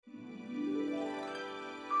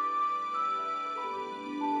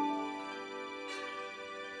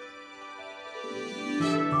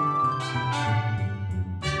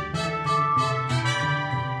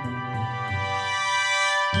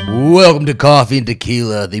Welcome to Coffee and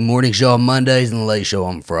Tequila, the morning show on Mondays and the late show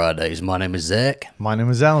on Fridays. My name is Zach. My name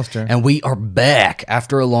is Alistair. And we are back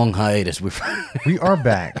after a long hiatus. We are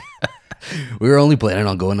back. We were only planning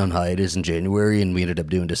on going on hiatus in January, and we ended up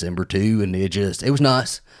doing December too, and it was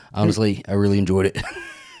nice. Honestly, I really enjoyed it.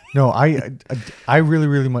 No, I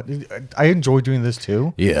really much. I enjoy doing this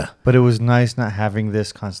too. Yeah. But it was nice not having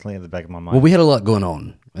this constantly in the back of my mind. Well, we had a lot going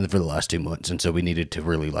on for the last 2 months, and so we needed to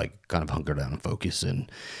really kind of hunker down and focus and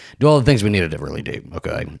do all the things we needed to really do.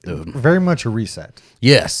 Okay. Very much a reset.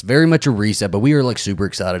 Yes, very much a reset, but we are super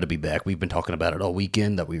excited to be back. We've been talking about it all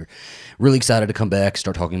weekend, that we were really excited to come back,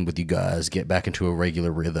 start talking with you guys, get back into a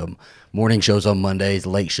regular rhythm. Morning shows on Mondays,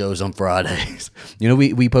 late shows on Fridays. You know,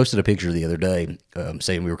 we posted a picture the other day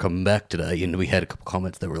saying we were coming back today, and we had a couple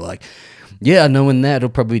comments that were like, yeah, knowing that, it'll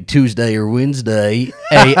probably be Tuesday or Wednesday.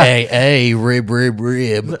 Rib.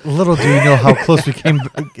 Little do you know how close we came to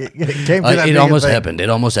that. It almost happened. It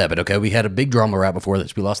almost happened, okay? We had a big drama right before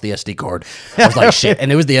this. We lost the SD card. I was like, shit.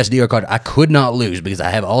 And it was the SD card I could not lose because I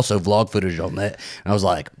have also vlog footage on that. And I was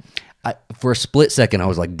like, for a split second, I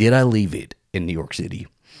was like, did I leave it in New York City?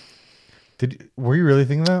 Were you really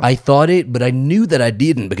thinking that? I thought it, but I knew that I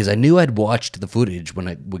didn't because I knew I'd watched the footage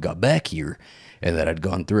when we got back here. And that I'd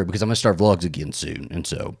gone through it because I'm going to start vlogs again soon. And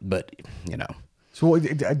so, but, you know. So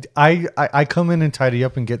I come in and tidy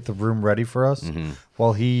up and get the room ready for us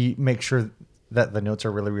while he makes sure that the notes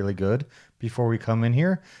are really, really good before we come in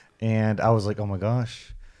here. And I was like, oh my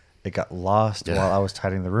gosh, it got lost while I was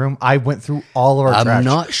tidying the room. I went through all of our trash. I'm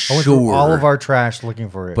not I went through all of our trash looking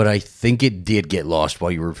for it. But I think it did get lost while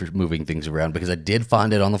you were moving things around because I did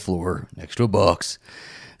find it on the floor next to a box.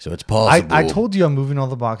 So it's possible. I told you I'm moving all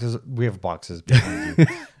the boxes. We have boxes behind you.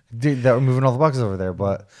 That we're moving all the boxes over there,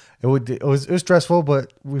 but it was stressful.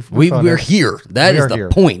 But we're here. That is the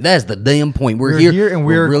point. That is the damn point. We're here and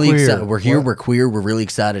we're really queer. excited. We're here. We're queer. We're really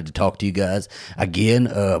excited to talk to you guys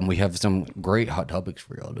again. We have some great hot topics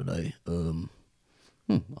for y'all today. I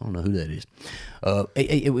don't know who that is.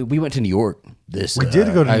 We went to New York. We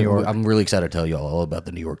did go to New York. I'm really excited to tell y'all all about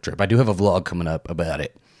the New York trip. I do have a vlog coming up about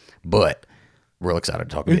it, but. Real excited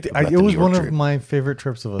to talk about the New York trip. It was one of my favorite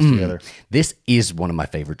trips of us together. This is one of my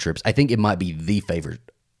favorite trips. I think it might be the favorite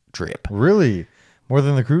trip. Really? More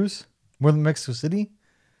than the cruise? More than Mexico City?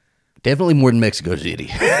 Definitely more than Mexico City.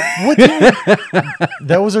 What?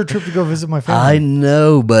 That was our trip to go visit my family. I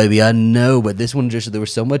know, baby. I know. But this one there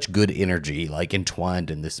was so much good energy entwined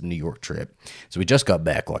in this New York trip. So we just got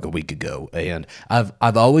back a week ago. And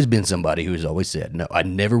I've always been somebody who has always said, no, I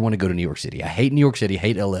never want to go to New York City. I hate New York City. I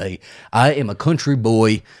hate LA. I am a country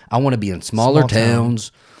boy. I want to be in smaller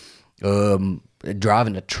towns,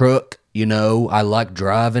 driving a truck. You know, I like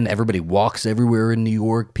driving. Everybody walks everywhere in New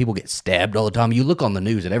York. People get stabbed all the time. You look on the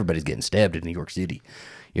news and everybody's getting stabbed in New York City,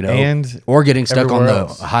 you know, or getting stuck on the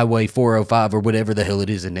highway 405 or whatever the hell it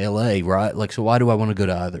is in LA, right? So why do I want to go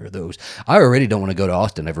to either of those? I already don't want to go to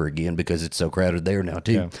Austin ever again because it's so crowded there now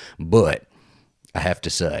too. Yeah. But I have to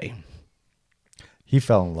say, he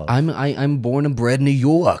fell in love. I'm born and bred in New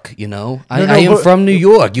York, you know. I am from New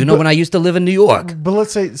York, you know, when I used to live in New York. But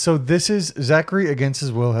let's say, so this is, Zachary against his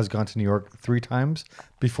will has gone to New York 3 times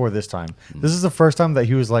before this time. This is the first time that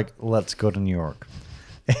he was like, let's go to New York.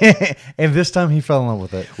 And this time he fell in love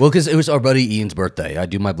with it. Well, because it was our buddy Ian's birthday. I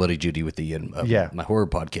do my Bloody Judy with Ian, my horror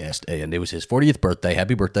podcast, and it was his 40th birthday.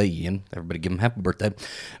 Happy birthday, Ian. Everybody give him happy birthday.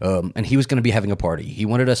 And he was going to be having a party. He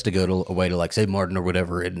wanted us to go away to St. Martin or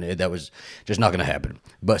whatever, and that was just not going to happen.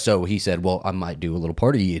 But so he said, well, I might do a little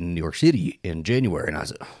party in New York City in January. And I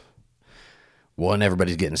said, one,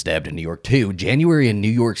 everybody's getting stabbed in New York. 2, January in New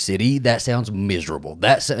York City, that sounds miserable.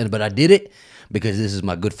 But I did it because this is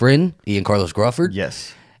my good friend, Ian Carlos Crawford.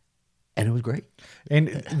 Yes. And it was great. And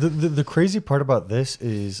the crazy part about this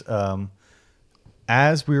is,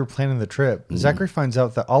 as we were planning the trip, Zachary finds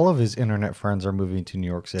out that all of his internet friends are moving to New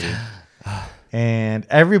York City. And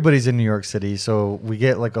everybody's in New York City. So we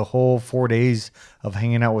get a whole 4 days of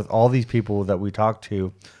hanging out with all these people that we talk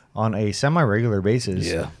to on a semi-regular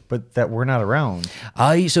basis, but that we're not around.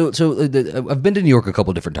 I've been to New York a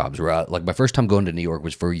couple different times, right? My first time going to New York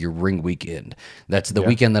was for your ring weekend. That's the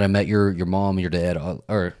weekend that I met your mom and your dad,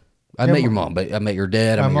 or I met your mom, but I met your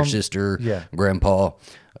dad, I met your sister, grandpa.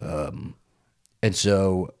 And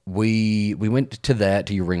so we went to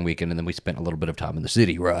your ring weekend, and then we spent a little bit of time in the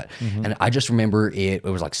city, right? Mm-hmm. And I just remember it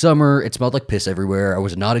was like summer. It smelled like piss everywhere. I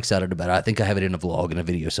was not excited about it. I think I have it in a vlog and a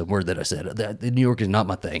video somewhere that I said that New York is not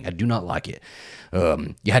my thing. I do not like it.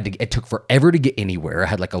 It took forever to get anywhere. I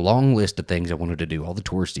had a long list of things I wanted to do, all the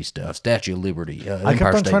touristy stuff, Statue of Liberty, I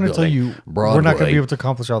kept on trying to tell you, Broadway. We're not going to be able to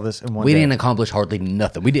accomplish all this in one day. We didn't accomplish hardly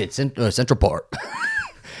nothing. We did Central Park.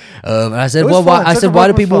 And I said, was well, fun. why? I Central said, why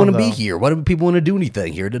do Park was people want to fun, be though. here? Why do people want to do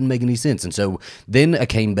anything here? It doesn't make any sense. And so then I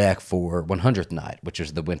came back for 100th night, which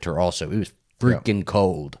is the winter also. It was freaking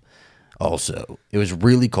cold. Also, it was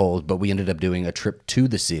really cold, but we ended up doing a trip to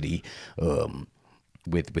the city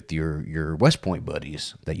with your West Point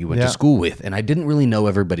buddies that you went to Yeah. school with, and I didn't really know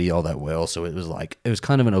everybody all that well, so it was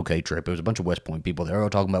kind of an okay trip. It was a bunch of West Point people there all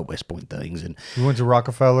talking about West Point things, and We went to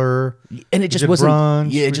Rockefeller. it just did wasn't brunch,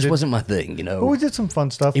 yeah, it we just did- wasn't my thing, you know. But we did some fun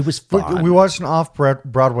stuff. It was We- fun. We watched an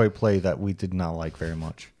off-Broadway play that we did not like very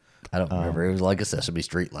much. I don't remember. It was like a Sesame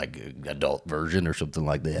Street, like adult version or something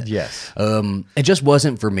like that. Yes. It just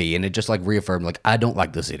wasn't for me, and it just like reaffirmed, like I don't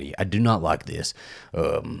like the city. I do not like this.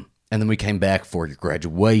 And then we came back for your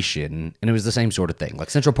graduation, and it was the same sort of thing. Like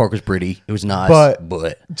Central Park was pretty. It was nice,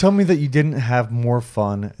 but Tell me that you didn't have more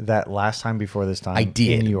fun that last time before this time. I in New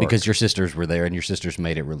did York. because your sisters were there, and your sisters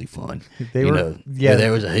made it really fun. They you were- know, yeah.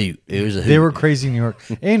 there was a hoot. It was a hoot. They were crazy in New York,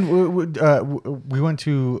 and we went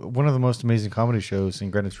to one of the most amazing comedy shows in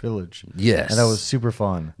Greenwich Village. Yes. and that was super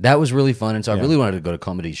fun. That was really fun, and so I really wanted to go to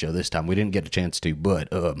comedy show this time. We didn't get a chance to, but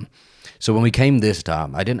so when we came this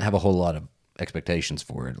time, I didn't have a whole lot of expectations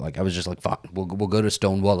for it. Like I was just like, fine, we'll go to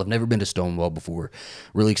Stonewall. I've never been to Stonewall before.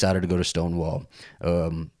 Really excited to go to Stonewall.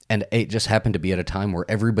 And it just happened to be at a time where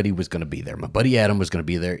everybody was going to be there. My buddy Adam was going to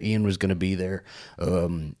be there. Ian was going to be there.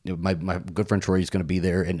 My good friend Troy is going to be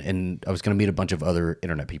there, and I was going to meet a bunch of other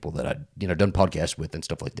internet people that I'd done podcasts with and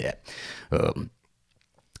stuff like that.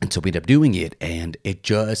 And so we ended up doing it, and it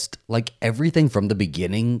just, like, everything from the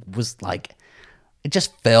beginning was, like, it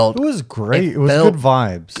just felt... It was great. It was felt- good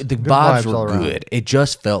vibes. The Good vibes all were around. good. It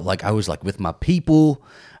just felt like I was, like, with my people.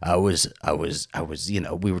 I was,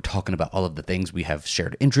 we were talking about all of the things we have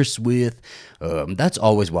shared interests with. That's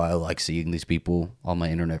always why I like seeing these people, all my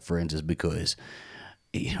internet friends, is because...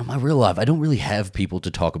 my real life, I don't really have people to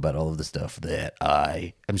talk about all of the stuff that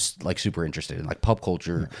I am like super interested in, like pop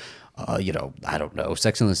culture. I don't know,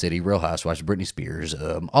 Sex and the City, Real Housewives, Britney Spears,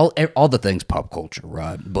 all the things pop culture,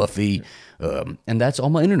 right? Buffy, and that's all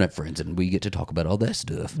my internet friends, and we get to talk about all that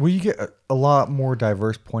stuff. Well, you get a lot more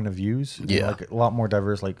diverse point of views. and, Yeah. like a lot more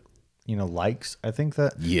diverse, likes. I think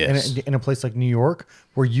that Yes. in a place like New York,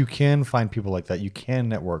 where you can find people like that, you can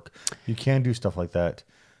network, you can do stuff like that.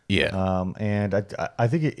 Yeah, And I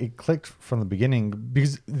think it clicked from the beginning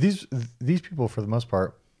because these people, for the most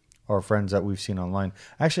part, are friends that we've seen online.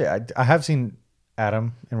 Actually, I have seen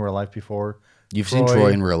Adam in real life before. you've seen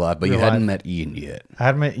Troy in real life, but you real hadn't life. met Ian yet. I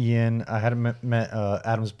hadn't met Ian. I hadn't met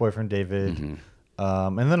Adam's boyfriend David,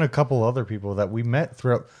 Mm-hmm. and then a couple other people that we met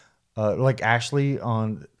throughout, like Ashley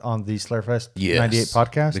on the Slayerfest Yes. 98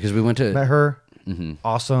 podcast. Because we went to- met her,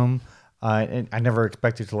 awesome. And I never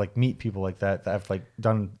expected to like meet people like that I've like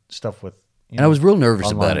done stuff with. And I was real nervous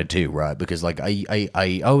online. about it too, right? Because like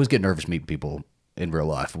I always get nervous meeting people in real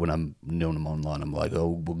life when I'm knowing them online. I'm like,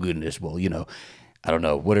 oh well, goodness, well, I don't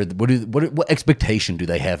know what expectation do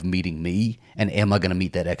they have meeting me, and am I going to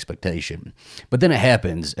meet that expectation? But then it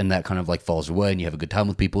happens, and that kind of like falls away, and you have a good time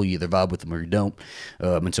with people. You either vibe with them or you don't.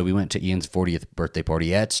 And so we went to Ian's 40th birthday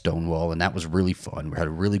party at Stonewall, and that was really fun. We had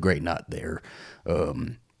a really great night there.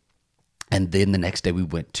 And then the next day we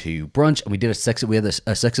went to brunch, and we did we had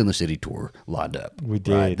a Sex and the City tour lined up. We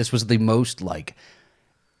did. Right? This was the most like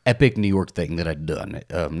epic New York thing that I'd done.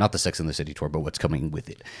 Not the Sex and the City tour, but what's coming with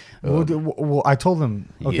it. Well, I told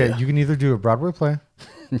them, okay, Yeah. you can either do a Broadway play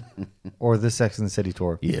or the Sex and the City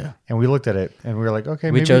tour. Yeah. And we looked at it and we were like, okay,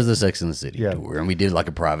 We maybe chose the Sex and the City Yeah. tour, and we did like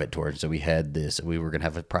a private tour. So we had this. We were gonna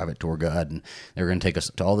have a private tour guide, and they were gonna take us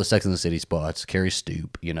to all the Sex and the City spots. Carrie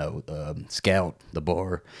Stoop, Scout, the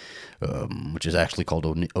bar, which is actually called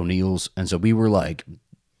O'Neill's. And so we were like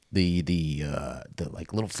the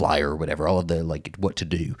like little flyer or whatever, all of the like what to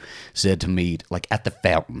do, said to meet like at the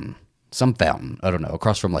fountain, some fountain, I don't know,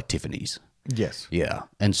 across from like Tiffany's. Yes. Yeah.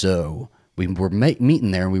 And so we were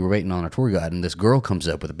meeting there, and we were waiting on a tour guide, and this girl comes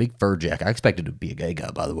up with a big fur jacket. I expected to be a gay guy,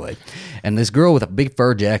 by the way. And this girl with a big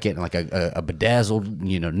fur jacket and like a bedazzled,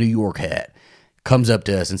 New York hat comes up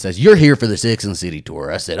to us and says, "You're here for the Sex and the City tour."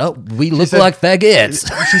 I said, "Oh, we look said- like faggots.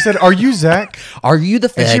 She said, "Are you Zach?" Are you the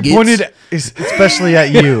faggots?" And she pointed especially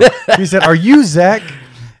at you. She said, "Are you Zach?"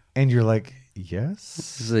 And you're like, "Yes."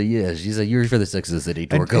 So, yeah, she said, "You're here for the Sex and the City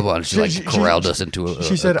tour." Come on. She corralled us into a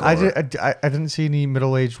She said, car. I didn't see any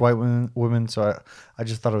middle-aged white women, so I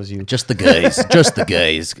just thought it was you. Just the gays. Just the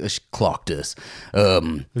gays. She clocked us.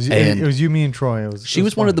 It was you, me, and Troy. She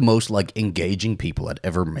was one of the most like engaging people I'd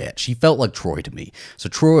ever met. She felt like Troy to me. So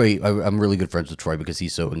Troy, I'm really good friends with Troy because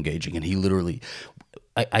he's so engaging, and he literally,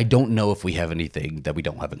 I don't know if we have anything that we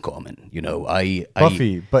don't have in common.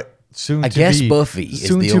 Buffy, but soon I to guess be, Buffy is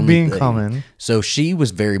soon the to only being thing. coming. So she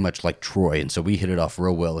was very much like Troy, and so we hit it off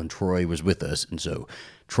real well. And Troy was with us, and so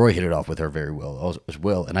Troy hit it off with her very well as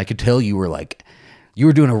well. And I could tell you were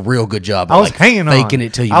doing a real good job. I was hanging on. faking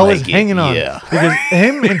it till you I make was it. hanging on. Yeah. Because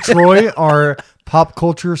him and Troy are pop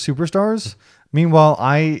culture superstars. Meanwhile,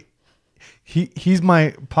 he's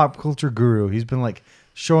my pop culture guru. He's been like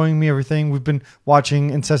showing me everything. We've been watching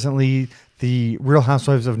incessantly the Real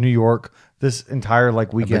Housewives of New York this entire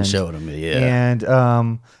like weekend. showing him, yeah.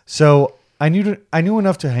 And so I knew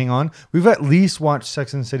enough to hang on. We've at least watched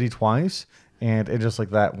Sex and the City twice, and it just like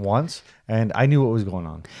that once, and I knew what was going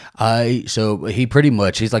on. So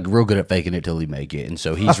he's like real good at faking it till he make it, and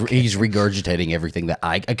so he's regurgitating everything that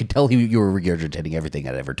I could tell you were regurgitating everything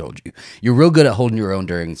I'd ever told you. You're real good at holding your own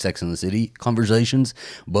during Sex and the City conversations,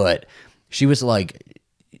 but she was like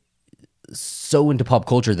so into pop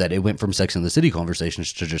culture that it went from Sex and the City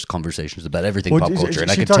conversations to just conversations about everything pop culture, and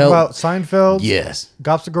I could tell about Seinfeld. Yes.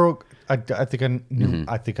 Gossip Girl. I think I knew.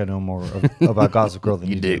 I think I know more about Gossip Girl than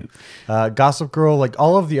you do. Gossip Girl, like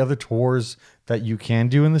all of the other tours that you can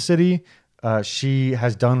do in the city, she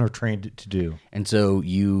has done or trained to do. And so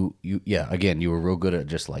you were real good at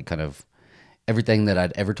just like kind of everything that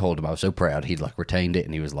I'd ever told him. I was so proud. He'd like retained it,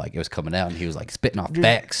 and he was like, it was coming out, and he was like spitting off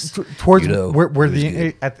facts. Towards you know, where it was the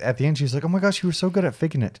good. at the end, she's like, "Oh my gosh, you were so good at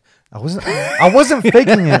faking it." I wasn't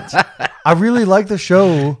faking it. I really like the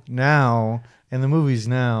show now and the movies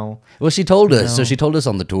now. Well, she told us. So she told us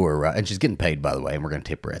on the tour, right? And she's getting paid, by the way, and we're gonna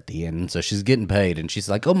tip her at the end. And so she's getting paid, and she's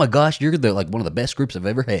like, "Oh my gosh, you're like one of the best groups I've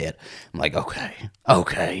ever had." I'm like,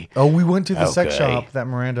 okay. Oh, we went to the sex Okay. shop that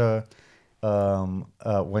Miranda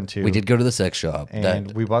went to. We did go to the sex shop,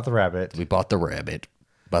 and we bought the rabbit. we bought the rabbit.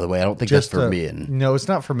 By the way, I don't think that's for men, No, it's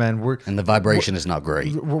not for men. and the vibration is not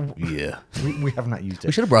great. Yeah, We have not used it.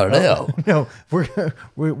 we should have brought it out. No,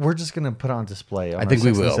 we're just gonna put it on display. On I think we Sex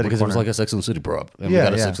and the will City because it was corner. like a Sex and the City prop, and Yeah, we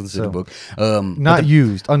got a yeah, Sex and the City so- book. not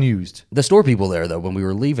used, unused. The store people there, though, when we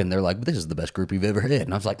were leaving, they're like, "This is the best group you've ever had,"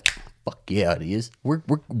 and I was like, "Fuck yeah, it is.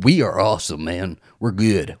 We are awesome, man. We're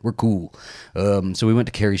good. We're cool." So we went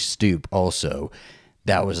to Carrie's Stoop. Also,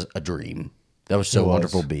 that was a dream. That was so It was.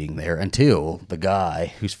 wonderful being there until the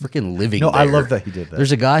guy who's freaking living No, there. I love that he did that.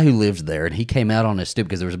 There's a guy who lives there, and he came out on his stoop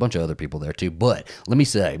because there was a bunch of other people there too. But let me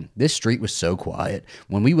say, this street was so quiet.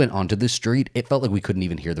 When we went onto this street, it felt like we couldn't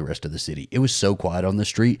even hear the rest of the city. It was so quiet on the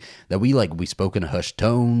street that we spoke in a hushed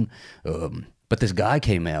tone. But this guy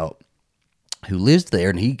came out who lives there,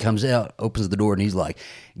 and he comes out, opens the door, and he's like,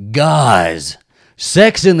 "Guys,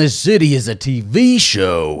 Sex in the City is a TV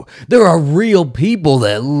show. There are real people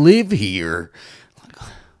that live here.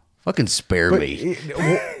 Fucking spare me."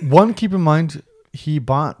 One, keep in mind, he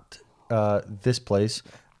bought this place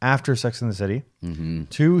after Sex and the City. Mm-hmm.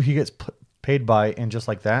 2, he gets paid by, and just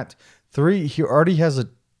like that. 3, he already has a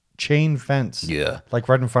chain fence. Yeah. Like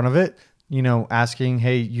right in front of it, asking,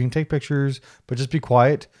 "Hey, you can take pictures, but just be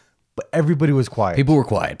quiet." But everybody was quiet. People were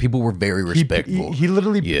quiet. People were very respectful. He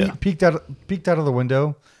literally Yeah. peeked out of the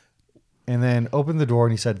window, and then opened the door,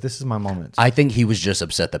 and he said, "This is my moment." I think he was just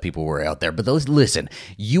upset that people were out there. But listen,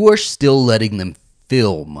 you are still letting them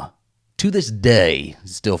film. To this day,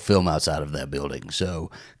 still film outside of that building.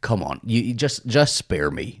 So come on, you just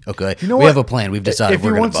spare me, okay? You know we what? have a plan. We've decided if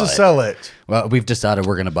we're he going wants to buy to it. sell it, Well, we've decided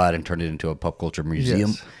we're going to buy it and turn it into a pop culture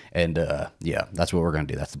museum. Yes. And yeah, that's what we're going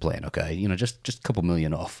to do. That's the plan, okay? Just a couple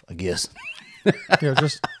million off, I guess.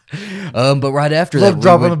 just But right after Love that,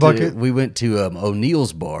 dropping the bucket. we went to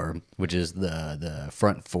O'Neill's bar, which is the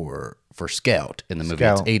front for Scout in the movie.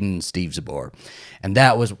 Scout. It's Aiden and Steve's bar, and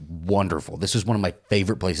that was wonderful. This was one of my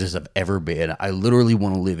favorite places I've ever been. I literally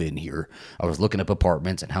want to live in here. I was looking up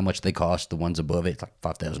apartments and how much they cost. The ones above it, it's like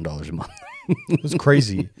 $5,000 a month. it was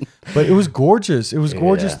crazy, but it was gorgeous. It was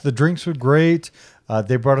gorgeous. Yeah. The drinks were great.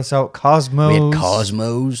 They brought us out Cosmos. We had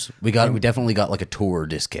Cosmos. We definitely got like a tour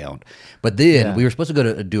discount. But then we were supposed to go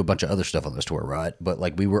to do a bunch of other stuff on this tour, right? But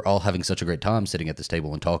like we were all having such a great time sitting at this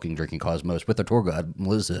table and talking, drinking Cosmos with our tour guide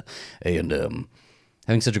Melissa, and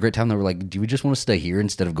having such a great time that we're like, do we just want to stay here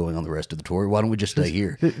instead of going on the rest of the tour? Why don't we just stay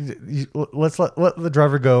here? Let's let the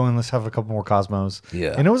driver go and let's have a couple more Cosmos.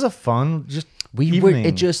 Yeah. And it was a fun It evening.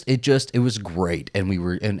 it was great.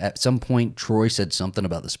 And at some point Troy said something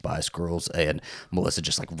about the Spice Girls, and Melissa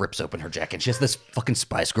just like rips open her jacket. She has this fucking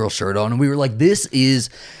Spice Girl shirt on, and we were like, this is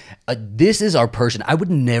our person. I would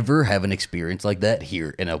never have an experience like that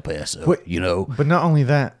here in El Paso. But not only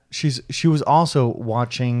that, she was also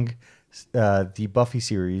watching the Buffy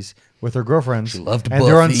series with her girlfriends. She loved and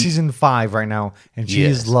they're on Buffy. season 5 right now, and she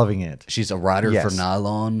Yes. is loving it. She's a writer Yes. for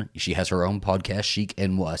Nylon. She has her own podcast, Chic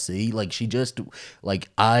NYC. Like she just like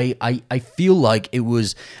I feel like it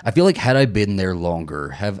was. I feel like had I been there longer,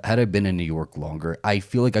 had I been in New York longer, I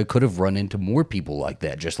feel like I could have run into more people like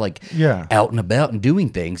that, just like Yeah. out and about and doing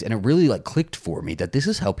things. And it really like clicked for me that this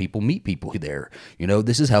is how people meet people there. You know,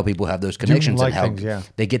 this is how people have those connections like and how things, yeah.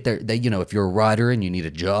 they get there. They, you know, if you're a writer and you need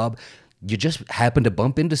a job, you just happen to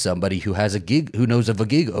bump into somebody who has a gig, who knows of a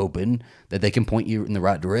gig open that they can point you in the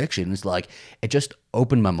right direction. It's like, it just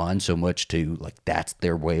opened my mind so much to like, that's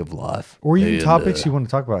their way of life. Or even And, topics you want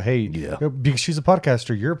to talk about. Hey, yeah. because she's a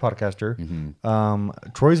podcaster, you're a podcaster,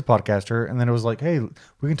 Troy's a podcaster, and then it was like, hey,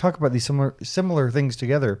 we can talk about these similar things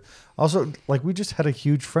together. Also, like we just had a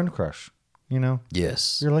huge friend crush. You know,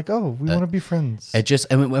 Yes. you're like, oh, we want to be friends. It just,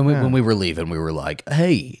 and when we were leaving, we were like,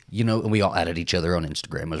 hey, you know, and we all added each other on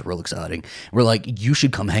Instagram. It was real exciting. We're like, you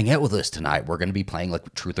should come hang out with us tonight. We're going to be playing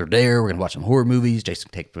like Truth or Dare. We're going to watch some horror movies.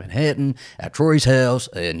 Jason Takes Manhattan at Troy's house,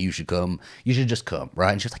 and you should come. You should just come,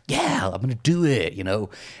 right? And she's like, yeah, I'm going to do it, you know.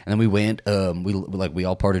 And then we went. We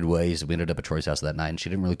all parted ways. We ended up at Troy's house that night, and she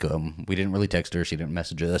didn't really come. We didn't really text her. She didn't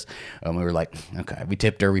message us. We were like, okay, we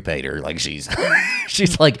tipped her. We paid her. Like she's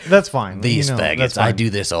like, That's fine. These You know, faggots. that's I fine. do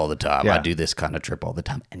this all the time. Yeah. I do this kind of trip all the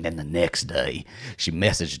time. And then the next day, she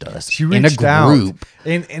messaged us She in a reached out, group.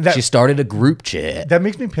 and that She started a group chat. that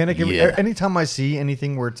makes me panic. Yeah. Anytime I see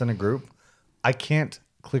anything where it's in a group, I can't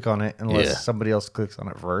click on it unless Yeah. somebody else clicks on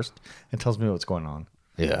it first and tells me what's going on.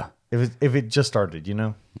 Yeah, If it just started, you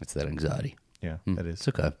know. it's that anxiety. Yeah, that is. It's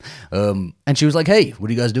okay. And she was like, "Hey,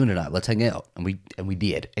 what are you guys doing tonight? Let's hang out." And we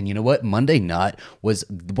did. And you know what? Monday night was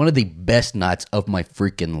one of the best nights of my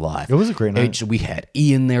freaking life. It was a great night. We had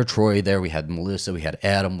Ian there, Troy there, we had Melissa, we had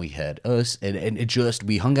Adam, we had us, and it just,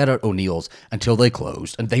 we hung out at O'Neill's until they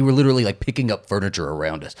closed, and they were literally like picking up furniture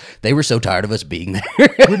around us. They were so tired of us being there.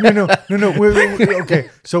 No. Wait.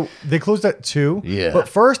 Okay, so they closed at 2. Yeah. But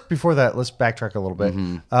first, before that, let's backtrack a little bit.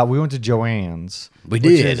 We went to Joanne's. We which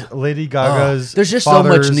did. is Lady Gaga's. There's just so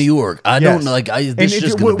much father's- New York. I Yes. don't like. And This is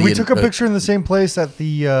just going to be. we took a picture in the same place at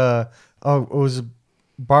the. It was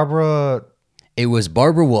Barbara. It was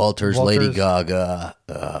Barbara Walters, Lady Walters. Gaga,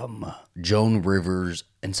 Joan Rivers,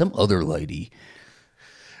 and some other lady.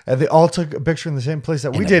 And they all took a picture in the same place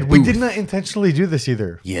that we a did. We booth. did not intentionally do this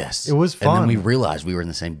either. Yes, It was And then fun. we realized we were in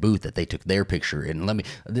the same booth that they took their picture in. Let me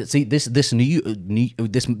see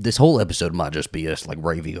this whole episode might just be us like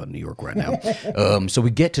raving on New York right now. So we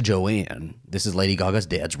get to Joanne. This is Lady Gaga's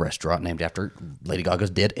dad's restaurant, named after Lady Gaga's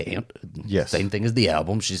dead aunt. Yes. Same thing as the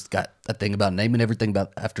album. She's got a thing about naming everything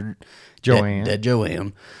about after Joanne. dead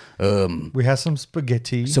Joanne. We had some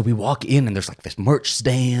spaghetti. So we walk in and there's like this merch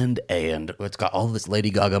stand and it's got all this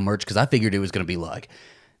Lady Gaga merch because I figured it was going to be like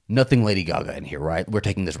nothing Lady Gaga in here, right? We're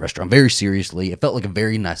taking this restaurant very seriously. It felt like a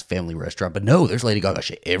very nice family restaurant, but no, there's Lady Gaga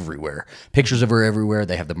shit everywhere. Pictures of her everywhere.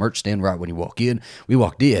 They have the merch stand right when you walk in. We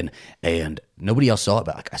walked in and nobody else saw it,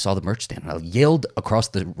 but like I saw the merch stand. And I yelled across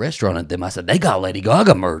the restaurant at them. I said, they got Lady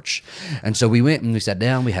Gaga merch. And so we went and we sat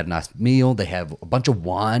down. We had a nice meal. They have a bunch of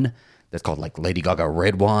wine. That's called like Lady Gaga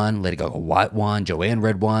red wine, Lady Gaga white wine, Joanne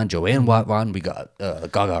red wine, Joanne white wine. We got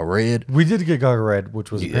Gaga red. we did get Gaga Red,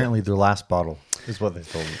 which was apparently their last bottle, is what they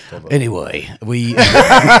told us. Anyway, we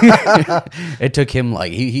it took him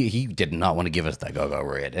like he did not want to give us that Gaga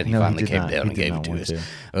red, and he No, he finally did came not. down He and did gave it not to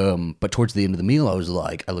want us. But towards the end of the meal,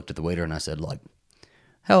 I looked at the waiter and I said, like,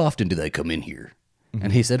 how often do they come in here? Mm-hmm.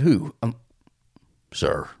 And he said, who?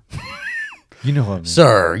 Sir. You know what I mean.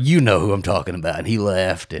 Sir, you know who I'm talking about. And he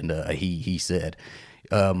laughed and he said,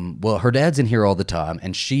 well, her dad's in here all the time,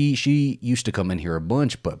 and she used to come in here a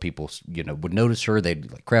bunch, but people, you know, would notice her.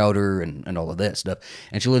 They'd like crowd her and all of that stuff.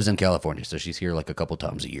 And she lives in California, so she's here like a couple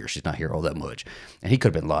times a year. She's not here all that much. And he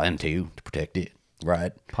could have been lying to protect it,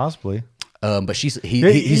 right? Possibly. But he's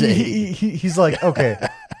He's like, okay,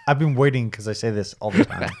 I've been waiting because I say this all the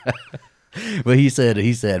time. But he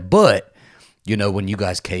said, but you know, when you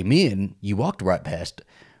guys came in, you walked right past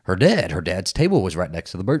her dad. Her dad's table was right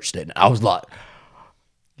next to the merch stand. I was like,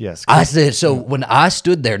 Yes. I said, so when I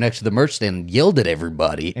stood there next to the merch stand and yelled at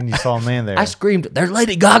everybody, And you saw a man there. I screamed, there's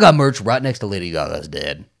Lady Gaga merch right next to Lady Gaga's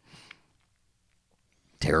dad.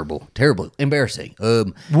 Terrible, embarrassing.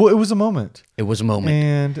 Well, it was a moment. It was a moment.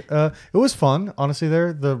 And it was fun. Honestly,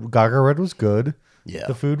 the Gaga Red was good. Yeah.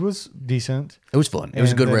 The food was decent. It was fun. It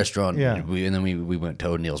was a And good then- restaurant. yeah. And then we went to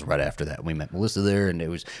O'Neill's right after that. We met Melissa there,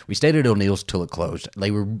 and we stayed at O'Neill's till it closed.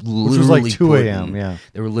 They were literally was like 2 putting- a.m., yeah.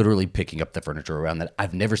 They were literally picking up the furniture around that.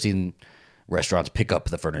 I've never seen restaurants pick up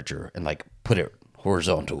the furniture and like put it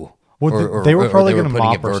horizontal. Well, they were probably they gonna putting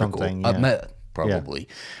mop it or vertical. something, yeah. probably.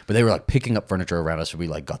 But they were like picking up furniture around us, so we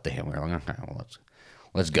like got the hint. We were like, okay, well,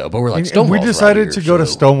 let's go. But we're like, Stonewall's we decided right to here, go to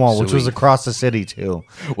so- Stonewall, so which was we- across the city too.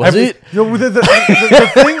 Was it? You know,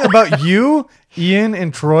 the thing about you, Ian,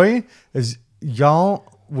 and Troy is y'all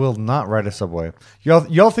will not ride a subway.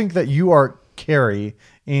 Y'all think that you are Carrie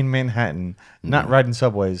in Manhattan, not riding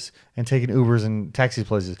subways and taking Ubers and taxi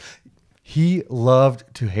places. He loved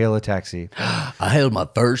to hail a taxi. I hailed my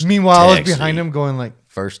first. Meanwhile, I was taxi. behind him going like,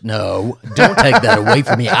 First, no, don't take that away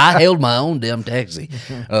from me. I hailed my own damn taxi.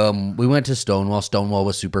 We went to Stonewall. Stonewall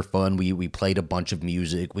was super fun. We played a bunch of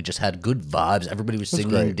music. We just had good vibes. Everybody was singing,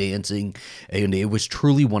 great. dancing, and it was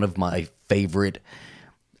truly one of my favorite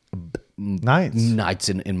nice. nights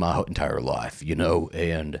in my entire life. You know,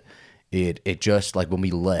 and it just like when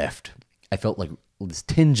we left, I felt like this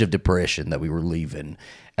tinge of depression that we were leaving,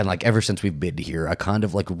 and like ever since we've been here, I kind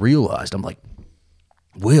of like realized I'm like.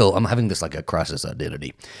 I'm having this like a crisis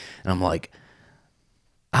identity, and I'm like,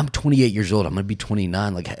 I'm 28 years old. I'm gonna be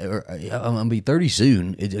 29. Like, I'm gonna be 30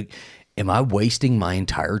 soon. Am I wasting my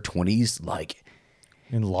entire 20s like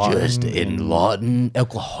In Lawton, just in Lawton,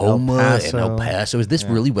 Oklahoma, and El Paso? Is this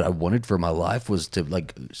really what I wanted for my life? Was to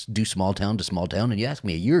like do small town to small town? And you asked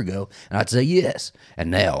me a year ago, and I'd say yes.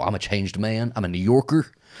 And now I'm a changed man. I'm a New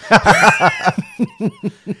Yorker.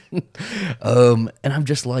 And I'm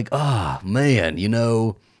just like, man, you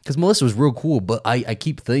know, because Melissa was real cool, but I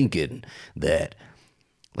keep thinking that,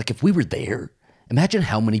 like, if we were there, imagine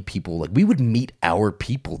how many people, like, we would meet our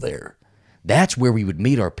people there. That's where we would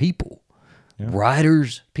meet our people. Yeah.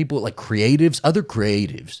 Writers, people like creatives, other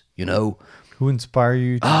creatives, you know. who inspire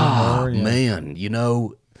you to do more. Yeah. Man, you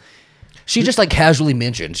know. She just like casually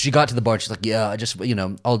mentioned, she got to the bar and she's like, yeah, I just, you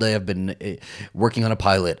know, all day I've been working on a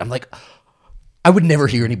pilot. I'm like, I would never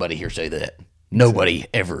hear anybody here say that. Nobody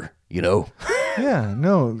ever, you know? Yeah,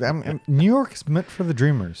 no. New York is meant for the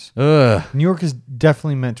dreamers. New York is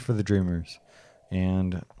definitely meant for the dreamers.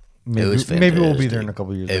 And maybe we'll be there in a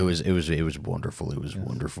couple of years. It was wonderful. It was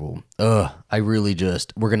wonderful. I really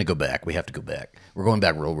just, we're going to go back. We have to go back. We're going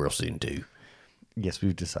back real soon too. Yes,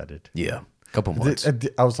 we've decided. Yeah. A couple months.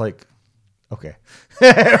 I was like, okay.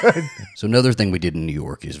 So another thing we did in New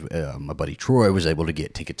York is my buddy Troy was able to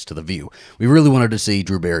get tickets to The View. We really wanted to see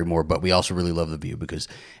Drew Barrymore, but we also really love The View because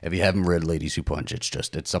if you haven't read Ladies Who Punch,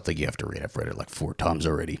 it's something you have to read. I've read it like 4 times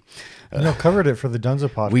already. Covered it for the Dunzo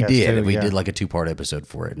podcast. We did. Too, We did like a 2-part episode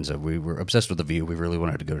for it. And so we were obsessed with The View. We really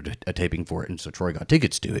wanted to go to a taping for it. And so Troy got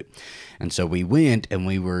tickets to it. And so we went, and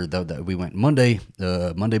we went Monday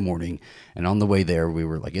morning. And on the way there, we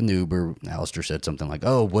were like in the Uber. Alistair said something like,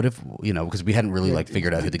 oh, what if, you know, because we hadn't really like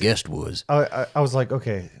figured out who the guest was. I was like,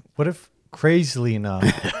 okay, what if, crazily enough,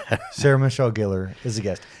 Sarah Michelle Gellar is a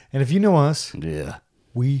guest? And if you know us, Yeah.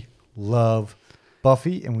 we love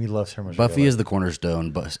Buffy and we love Sarah Michelle Buffy Gellar. is the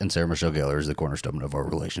cornerstone, and Sarah Michelle Gellar is the cornerstone of our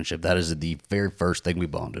relationship. That is the very first thing we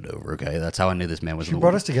bonded over, okay? That's how I knew this man was She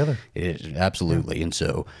brought us together. Absolutely. Yeah. And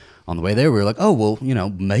so on the way there, we were like, oh, well, you know,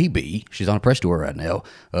 maybe she's on a press tour right now.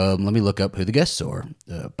 Let me look up who the guests are.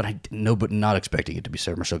 But not expecting it to be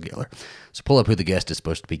Sarah Michelle Gellar. So pull up who the guest is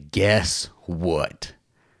supposed to be. Guess what?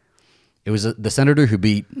 It was the senator who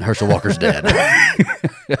beat Herschel Walker's dad.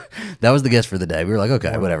 That was the guest for the day. We were like,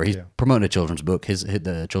 okay, whatever. He's promoting a children's book,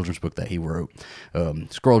 the children's book that he wrote.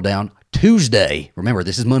 Scroll down. Tuesday. Remember,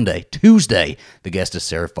 this is Monday. Tuesday. The guest is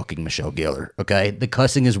Sarah fucking Michelle Gellar. Okay, the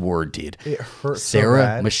cussing is warranted. It hurts Sarah so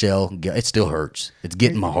bad. Michelle. It still hurts. It's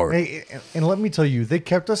getting my heart. Hey, and let me tell you, they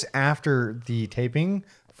kept us after the taping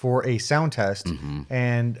for a sound test,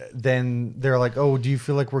 and then they're like, "Oh, do you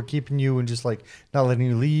feel like we're keeping you and just like not letting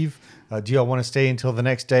you leave? Do y'all want to stay until the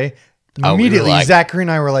next day?" Oh, we were Immediately, like- Zachary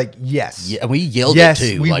and I were like, "Yes, Yeah, and we yelled Yes,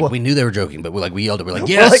 it too. We knew they were joking, but we yelled it. We're like, We're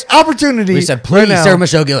yes, like, opportunity." We said, right please, now. Sarah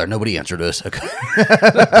Michelle Gellar. Nobody answered us. Okay.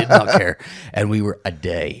 Did not care. And we were a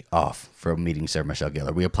day off from meeting Sarah Michelle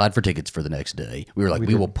Gellar. We applied for tickets for the next day. We were like,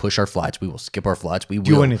 we will push our flights. We will skip our flights. We will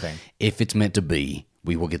Do anything. If it's meant to be,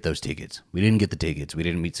 we will get those tickets. We didn't get the tickets. We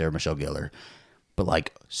didn't meet Sarah Michelle Gellar. But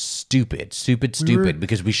like stupid,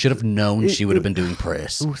 because we should have known she would have been doing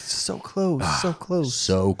press. It was so close, so close.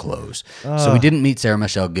 So close. So we didn't meet Sarah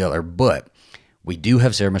Michelle Gellar, but we do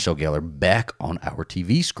have Sarah Michelle Gellar back on our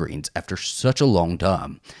TV screens after such a long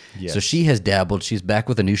time. Yes. So she has dabbled. She's back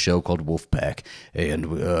with a new show called Wolfpack,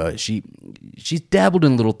 and she's dabbled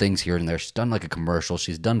in little things here and there. She's done like a commercial.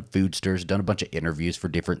 She's done food stirs, done a bunch of interviews for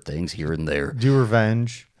different things here and there. Do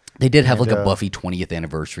revenge. They did have like a Buffy 20th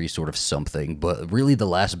anniversary sort of something, but really the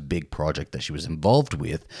last big project that she was involved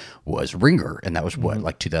with was Ringer, and that was what,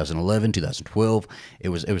 like 2011, 2012. It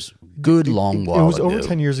was good long while It was ago. over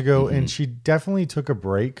 10 years ago, and she definitely took a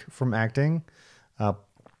break from acting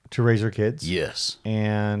to raise her kids. Yes.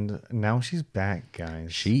 And now she's back,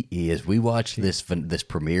 guys. She is. We watched this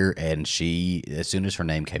premiere, and she, as soon as her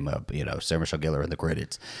name came up, Sarah Michelle Gellar in the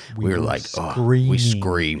credits, we were like, we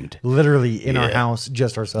screamed. Literally in our house,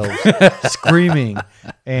 just ourselves, screaming.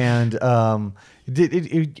 And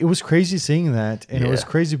it was crazy seeing that. And it was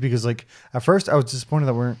crazy because, like, at first I was disappointed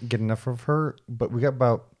that we weren't getting enough of her, but we got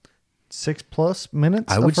about 6+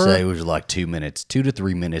 minutes. I would say it was like 2 minutes, 2 to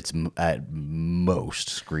 3 minutes at most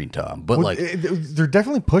screen time. But they're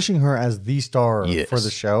definitely pushing her as the star for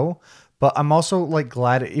the show. But I'm also like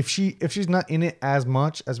glad if she's not in it as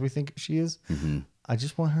much as we think she is. Mm-hmm. I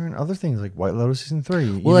just want her in other things like White Lotus season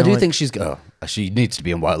 3. Well, I do think she needs to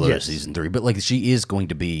be in White Lotus season 3, but like she is going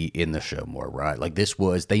to be in the show more, right? Like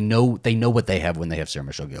they know what they have when they have Sarah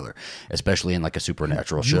Michelle Gellar, especially in like a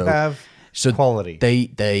supernatural show. Have quality.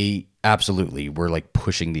 They absolutely were like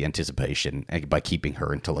pushing the anticipation by keeping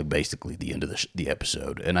her until like basically the end of the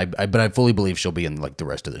episode. And but I fully believe she'll be in like the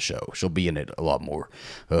rest of the show. She'll be in it a lot more.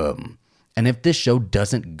 And if this show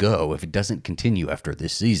if it doesn't continue after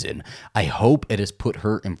this season, I hope it has put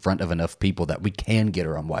her in front of enough people that we can get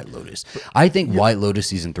her on White Lotus. I think White Lotus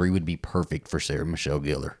season 3 would be perfect for Sarah Michelle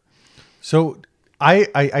Gellar. So I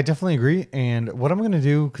definitely agree. And what I'm going to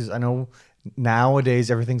do, because I know nowadays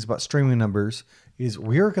everything's about streaming numbers, is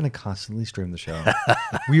we are going to constantly stream the show.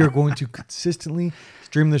 We are going to consistently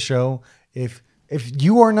stream the show. If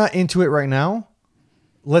you are not into it right now,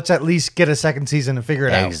 let's at least get a second season and figure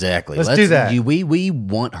it out. Exactly. Let's do that. We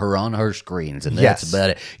want her on her screens, and that's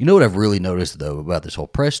about it. You know what I've really noticed, though, about this whole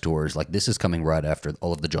press tour is, like, this is coming right after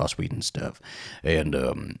all of the Joss Whedon stuff. And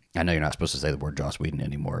I know you're not supposed to say the word Joss Whedon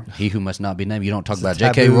anymore. He who must not be named. You don't talk about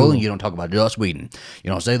J.K. Rowling. You don't talk about Joss Whedon.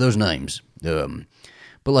 You don't say those names. But,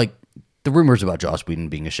 like, the rumors about Joss Whedon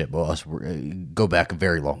being a shit boss go back a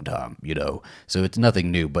very long time, So it's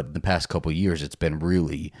nothing new, but in the past couple of years, it's been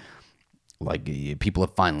really... Like, people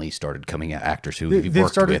have finally started coming out. Actors who we've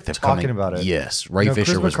worked with have talking about it. Yes, Ray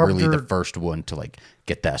Fisher was really the first one to like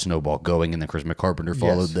get that snowball going, and then Chris Carpenter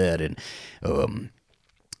followed that,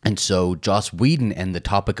 and so Joss Whedon and the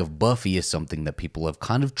topic of Buffy is something that people have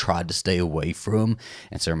kind of tried to stay away from.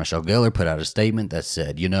 And Sarah Michelle Gellar put out a statement that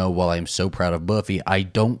said, while I'm so proud of Buffy, I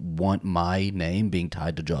don't want my name being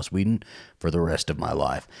tied to Joss Whedon for the rest of my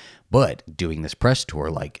life. But doing this press tour,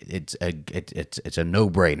 like it's a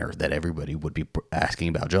no-brainer that everybody would be asking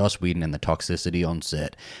about Joss Whedon and the toxicity on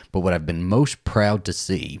set. But what I've been most proud to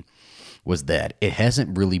see was that it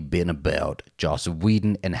hasn't really been about Joss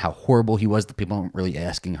Whedon and how horrible he was. The people aren't really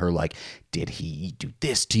asking her, like, did he do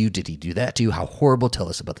this to you? Did he do that to you? How horrible? Tell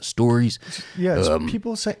us about the stories. Yeah, it's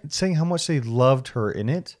people saying how much they loved her in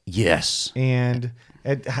it. Yes. And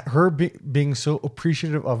her being so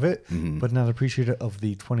appreciative of it, but not appreciative of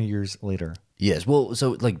the 20 years later. Yes. Well,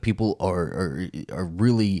 so, like, people are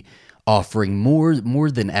really... offering more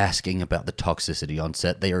than asking about the toxicity on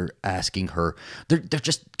set. They are asking her, they're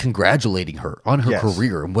just congratulating her on her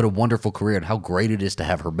career and what a wonderful career and how great it is to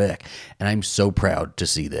have her back. And I'm so proud to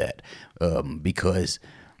see that because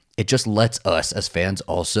it just lets us as fans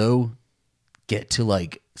also get to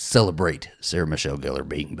like celebrate Sarah Michelle Gellar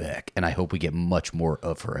being back. And I hope we get much more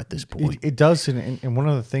of her at this point. It does. And one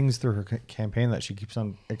of the things through her campaign that she keeps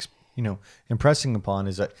on impressing upon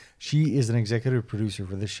is that she is an executive producer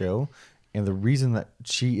for this show. And the reason that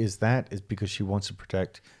she is that is because she wants to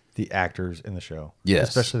protect the actors in the show. Yes.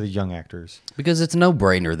 Especially the young actors. Because it's a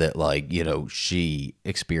no-brainer that, like, she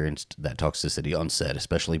experienced that toxicity on set,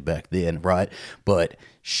 especially back then, right? But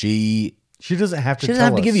she doesn't have to. She doesn't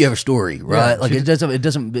have to give you every story, right? Like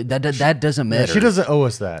that doesn't matter. Yeah, she doesn't owe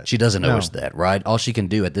us that. She doesn't owe us that, right? All she can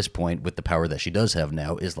do at this point with the power that she does have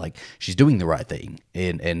now is like she's doing the right thing,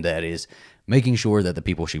 and that is making sure that the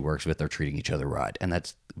people she works with are treating each other right, and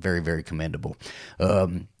that's very, very commendable.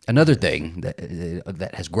 Another thing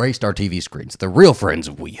that has graced our TV screens, the real friends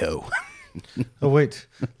of WeHo. Oh wait,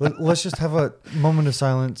 let's just have a moment of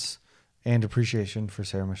silence and appreciation for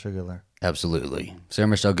Sarah Michelle Gellar. Absolutely. Sarah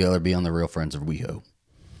Michelle Gellar be on the Real Friends of WeHo.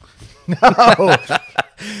 No.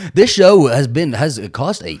 This show has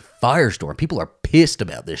caused a firestorm. People are pissed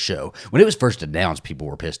about this show. When it was first announced, people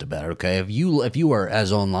were pissed about it, okay? If you are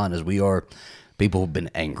as online as we are, people have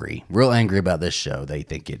been angry. Real angry about this show. They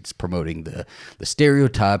think it's promoting the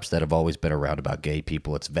stereotypes that have always been around about gay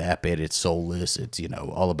people. It's vapid, it's soulless, it's,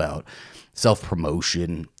 all about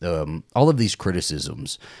self-promotion. All of these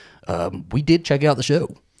criticisms. We did check out the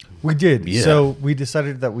show. We did. Yeah. So we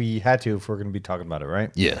decided that we had to if we're going to be talking about it,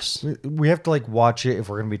 right? Yes. We have to watch it if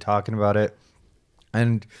we're going to be talking about it.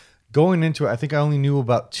 And going into it, I think I only knew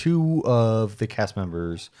about 2 of the cast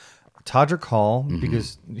members. Todrick Hall,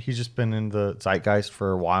 because he's just been in the zeitgeist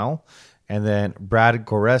for a while. and then Brad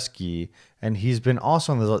Goreski, and he's been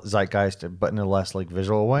also on the Zeitgeist, but in a less like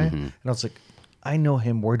visual way. And I was like, I know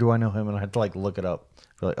him. Where do I know him? And I had to like look it up.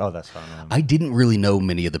 Feel like, oh, that's how I know him. I didn't really know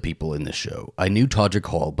many of the people in this show. I knew Todrick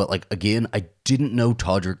Hall, but like again, I didn't know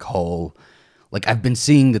Todrick Hall. Like I've been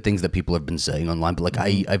seeing the things that people have been saying online, but like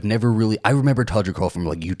I've never really. I remember Todrick Hall from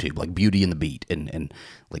like YouTube, like Beauty and the Beat, and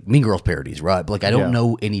like Mean Girls parodies, right? But like I don't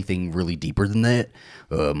know anything really deeper than that.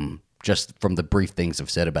 Just from the brief things I've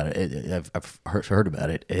said about it, I've heard about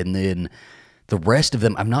it, and then the rest of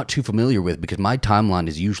them I'm not too familiar with because my timeline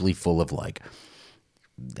is usually full of like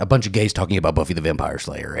a bunch of gays talking about Buffy the Vampire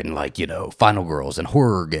Slayer and like, you know, Final Girls and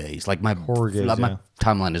horror gays. Like my my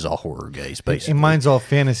timeline is all horror gays, basically. And mine's all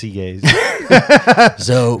fantasy gays.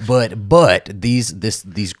 So, but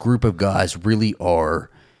these group of guys really are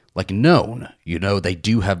like known. You know, they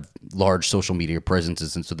do have large social media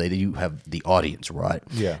presences, and so they do have the audience, right?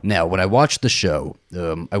 Yeah. Now, when I watched the show,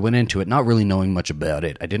 I went into it not really knowing much about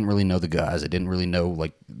it. I didn't really know the guys. I didn't really know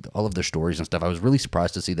like all of their stories and stuff. I was really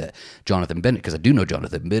surprised to see that Jonathan Bennett, because I do know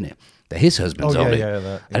Jonathan Bennett, that his husband's on it.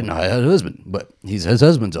 I didn't know I had a husband, but his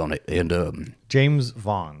husband's on it, and James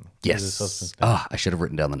Vaughn. Yes. I should have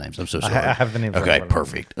written down the names. I'm so sorry. I have the names. Okay,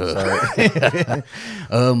 perfect. Sorry.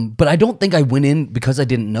 But I don't think I went in because I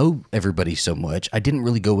didn't know everybody so much. I didn't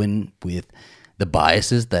really go in with the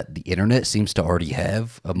biases that the internet seems to already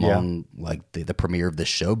have among like the premiere of this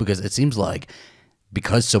show, because it seems like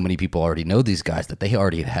because so many people already know these guys that they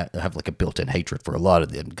already have like a built-in hatred for a lot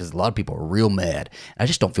of them, because a lot of people are real mad. I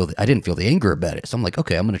just don't feel I didn't feel the anger about it. So I'm like,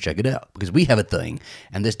 okay, I'm going to check it out, because we have a thing,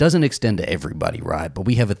 and this doesn't extend to everybody, right? But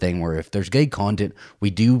we have a thing where if there's gay content, we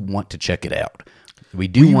do want to check it out. We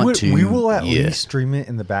will at least stream it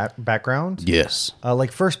in the background. Yes.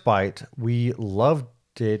 Like First Bite, we loved it.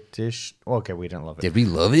 Okay, we didn't love it. Did we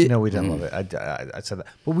love it? No, we didn't love it. I said that,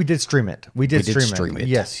 but we did stream it. We did stream it.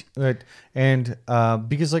 Yes, and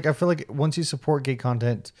because like I feel like once you support gay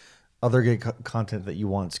content, other gay content that you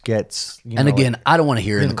want gets. And again, like, I don't want to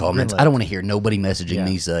hear in the comments. I don't want to hear nobody messaging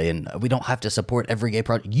me saying we don't have to support every gay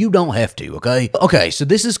project. You don't have to. Okay. So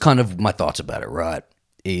this is kind of my thoughts about it. Right?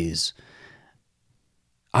 Is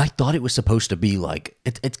I thought it was supposed to be like,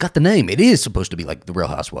 it's got the name. It is supposed to be like the Real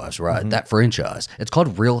Housewives, right? That franchise. It's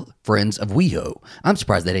called Real Friends of WeHo. I'm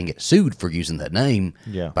surprised they didn't get sued for using that name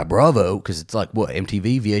by Bravo, because it's like, what,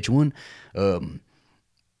 MTV, VH1?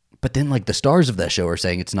 But then like the stars of that show are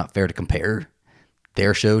saying it's not fair to compare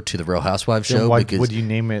their show to the Real Housewives show. Why would you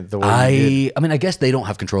name it the way you did? I mean, I guess they don't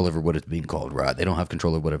have control over what it's being called, right? They don't have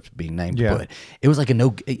control over what it's being named. But it was like a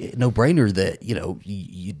no-brainer that, you know,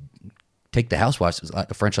 you take the Housewives,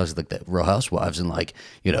 a franchise like the Real Housewives, and like,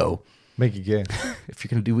 you know, make it gay. If you're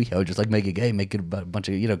gonna do WeHo, just like make it gay, make it about a bunch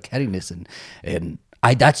of, you know, cattiness, and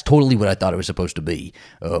that's totally what I thought it was supposed to be.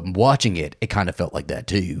 Watching it kind of felt like that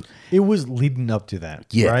too. It was leading up to that,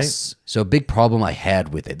 yes. Right? So a big problem I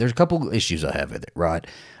had with it. There's a couple issues I have with it, right?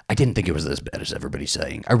 I didn't think it was as bad as everybody's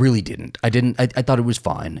saying. I really didn't. I thought it was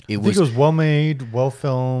fine. I think it was well made, well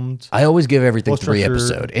filmed. I always give everything 3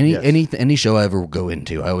 episodes. Any show I ever go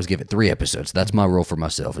into, I always give it 3 episodes. That's my rule for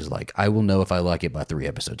myself, is like, I will know if I like it by 3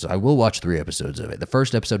 episodes. So I will watch 3 episodes of it. The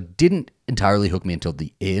first episode didn't entirely hook me until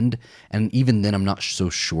the end, and even then I'm not so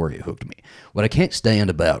sure it hooked me. What I can't stand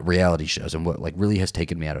about reality shows, and what like really has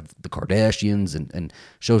taken me out of the Kardashians and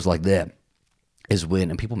shows like that, is when,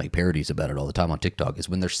 and people make parodies about it all the time on TikTok, is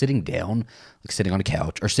when they're sitting down, like sitting on a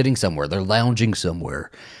couch or sitting somewhere, they're lounging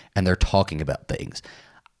somewhere, and they're talking about things.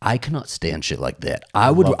 I cannot stand shit like that.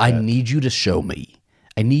 I need you to show me.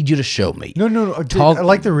 I need you to show me. No. I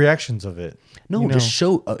like the reactions of it. No, just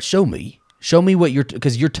show me. Show me what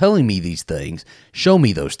because you're telling me these things. Show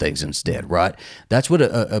me those things instead, right? That's what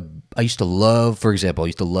I used to love. For example, I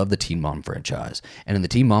used to love the Teen Mom franchise. And in the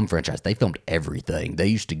Teen Mom franchise, they filmed everything. They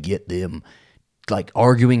used to get them like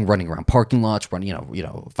arguing, running around parking lots, running, you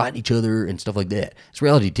know, fighting each other and stuff like that. It's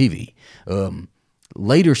reality TV.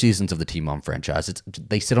 Later seasons of the Teen Mom franchise,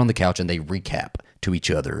 they sit on the couch and they recap to each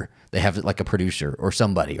other. They have like a producer or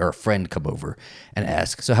somebody or a friend come over and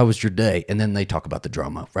ask, so how was your day? And then they talk about the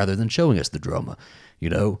drama rather than showing us the drama, you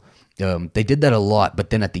know? They did that a lot, but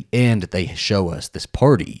then at the end, they show us this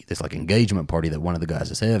party, this like engagement party that one of the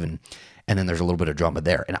guys is having, and then there's a little bit of drama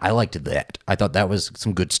there. And I liked that. I thought that was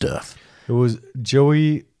some good stuff. It was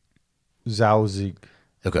Joey Zauzig.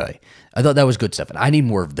 Okay. I thought that was good stuff, and I need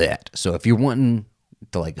more of that. So if you're wanting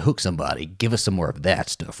to like hook somebody, give us some more of that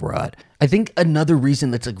stuff, right? I think another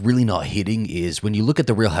reason that's like really not hitting is when you look at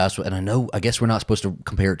the Real Housewives, and I guess we're not supposed to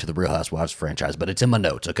compare it to the Real Housewives franchise, but it's in my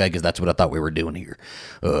notes, okay? Because that's what I thought we were doing here.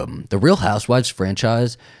 The Real Housewives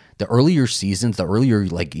franchise, the earlier seasons, the earlier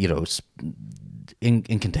like, you know,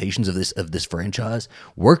 incantations of this franchise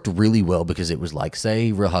worked really well because it was like,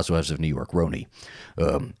 say, Real Housewives of New York, Roni.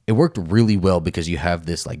 It worked really well because you have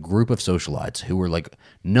this like group of socialites who were like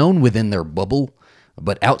known within their bubble,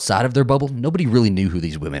 but outside of their bubble, nobody really knew who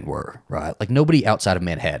these women were, right? Like nobody outside of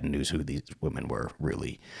Manhattan knew who these women were,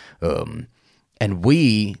 really. And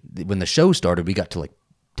when the show started, we got to like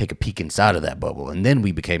take a peek inside of that bubble, and then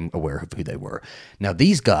we became aware of who they were. Now,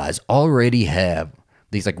 these guys already have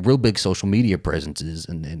these like real big social media presences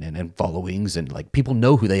and followings, and like people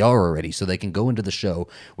know who they are already, so they can go into the show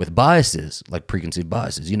with biases, like preconceived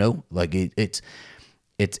biases, like it's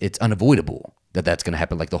unavoidable that that's going to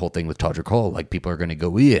happen. Like the whole thing with Todrick Hall, like people are going to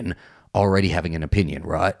go in already having an opinion,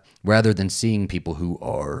 right? Rather than seeing people who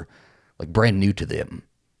are like brand new to them,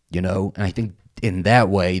 and I think in that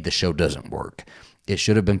way, the show doesn't work. It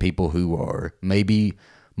should have been people who are maybe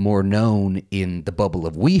more known in the bubble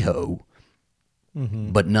of WeHo,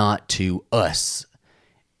 but not to us,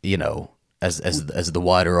 as the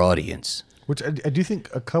wider audience. Which I do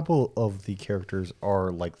think a couple of the characters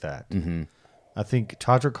are like that. Mm-hmm. I think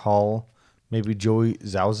Todrick Hall, maybe Joey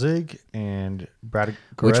Zauzig, and Brad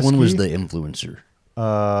Goreski. Which one was the influencer?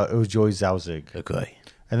 It was Joey Zauzig. Okay.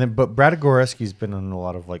 But Brad Goreski's been on a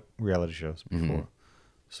lot of like reality shows before,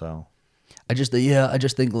 so. I just think,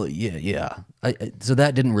 so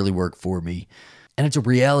that didn't really work for me, and it's a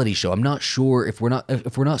reality show. I'm not sure if we're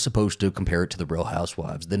not supposed to compare it to the Real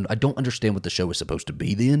Housewives, then I don't understand what the show is supposed to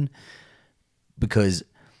be then, because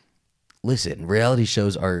listen, reality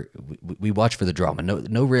shows we watch for the drama.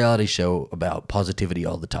 No reality show about positivity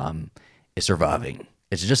all the time is surviving.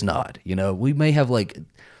 It's just not. We may have like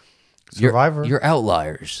Survivor. You're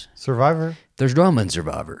outliers. Survivor. There's drama in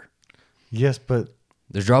Survivor. Yes, but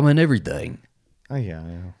there's drama in everything. Oh, yeah.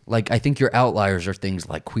 Like, I think your outliers are things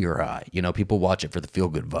like Queer Eye. People watch it for the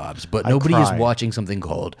feel-good vibes. But nobody is watching something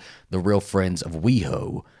called The Real Friends of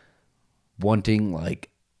WeHo wanting, like...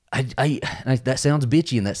 that sounds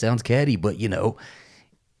bitchy and that sounds catty, but, you're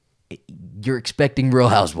expecting Real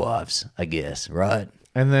Housewives, I guess, right?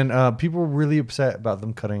 And then people were really upset about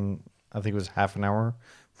them cutting, I think it was half an hour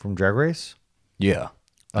from Drag Race. Yeah.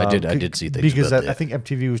 I did see things because about that. I think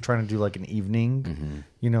MTV was trying to do like an evening,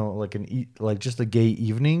 like just a gay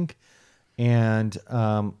evening, and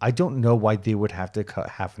I don't know why they would have to cut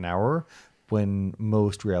half an hour when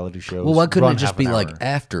most reality shows. Well, why couldn't run it just half an be like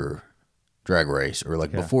hour? Drag Race or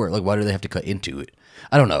like before? Like, why do they have to cut into it?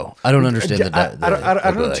 I don't know. I don't understand that.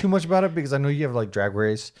 I don't know too much about it because I know you have like Drag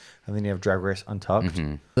Race and then you have Drag Race Untucked.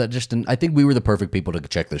 I think we were the perfect people to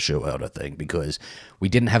check the show out. I think because we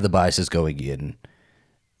didn't have the biases going in.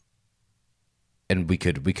 And we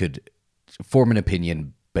could form an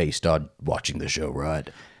opinion based on watching the show, right?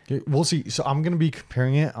 Okay, we'll see. So I'm going to be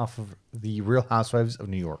comparing it off of the Real Housewives of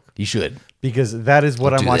New York. You should. Because that is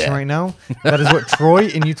what I'm watching right now. That is what Troy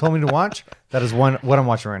and you told me to watch. That is what I'm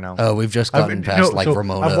watching right now. Oh, we've just gotten past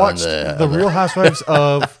Ramona. I've watched the Real Housewives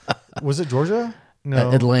of, was it Georgia?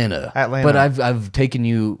 No. Atlanta. Atlanta. But I've taken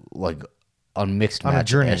you like on mixed on match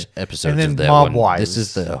a journey. Episodes and then of that Mob one. Wives. This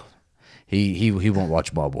is the... He won't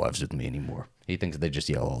watch Mob Wives with me anymore. He thinks they just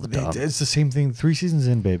yell all the time. It's the same thing. 3 seasons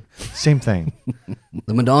in, babe. Same thing.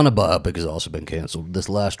 The Madonna biopic has also been canceled. This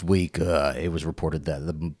last week, it was reported that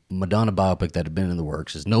the Madonna biopic that had been in the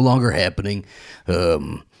works is no longer happening.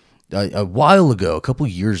 A while ago, a couple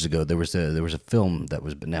years ago, there was a film that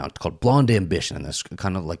was announced called Blonde Ambition, and that's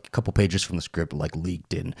kind of like a couple pages from the script like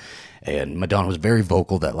leaked in, and Madonna was very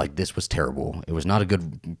vocal that like this was terrible. It was not a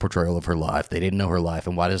good portrayal of her life. They didn't know her life,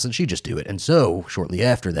 and why doesn't she just do it? And so shortly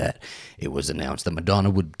after that, it was announced that Madonna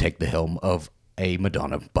would take the helm of a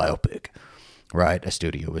Madonna biopic. Right, a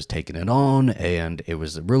studio was taking it on, and it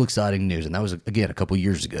was real exciting news. And that was, again, a couple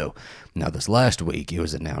years ago. Now, this last week, it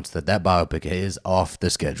was announced that biopic is off the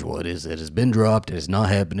schedule. It has been dropped. It is not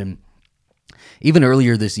happening. Even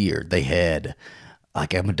earlier this year, they had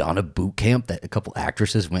like a Madonna boot camp that a couple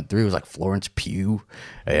actresses went through. It was like Florence Pugh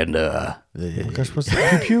and Gosh, what's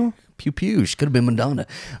that? Pew Pew? Pew Pew. She could have been Madonna.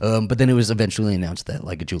 But then it was eventually announced that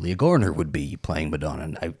like Julia Garner would be playing Madonna,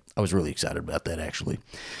 and I was really excited about that actually.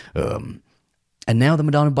 And now the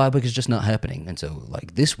Madonna biopic is just not happening. And so,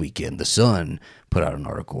 like, this weekend, The Sun put out an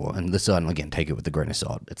article. And The Sun, again, take it with a grain of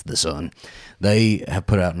salt. It's The Sun. They have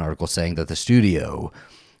put out an article saying that the studio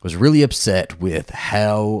was really upset with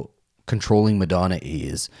how controlling Madonna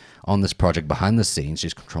is on this project behind the scenes.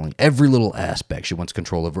 She's controlling every little aspect. She wants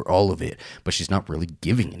control over all of it. But she's not really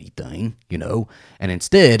giving anything, And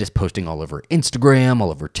instead is posting all over Instagram, all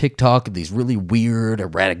over TikTok, these really weird,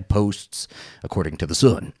 erratic posts, according to The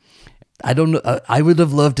Sun. I don't know. I would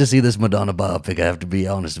have loved to see this Madonna biopic. I have to be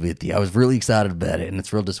honest with you. I was really excited about it, and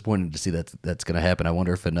it's real disappointing to see that's going to happen. I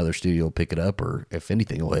wonder if another studio will pick it up, or if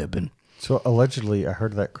anything will happen. So allegedly, I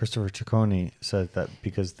heard that Christopher Ciccone said that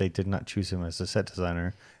because they did not choose him as a set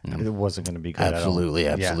designer, it wasn't going to be good. Absolutely.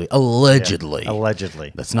 Yeah. Allegedly. Yeah.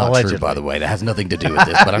 Allegedly. That's not true, by the way. That has nothing to do with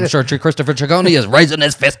this. But I'm sure Christopher Ciccone is raising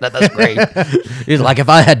his fist at the screen. He's like, if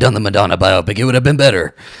I had done the Madonna biopic, it would have been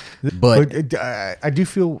better. But I do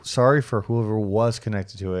feel sorry for whoever was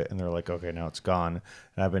connected to it, and they're like, okay, now it's gone.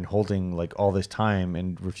 And I've been holding like all this time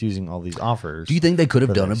and refusing all these offers. do you think they could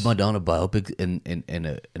have done a Madonna biopic in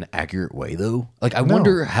an accurate way, though? Like, I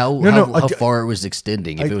wonder how far it was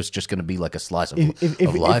extending. If it was just going to be like a slice of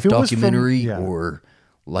life documentary or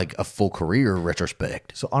like a full career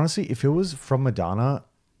retrospect. So honestly, if it was from Madonna,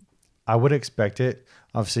 I would expect it.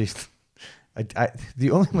 Obviously,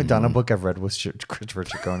 the only Madonna book I've read was Christopher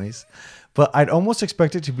Ciccone's, but I'd almost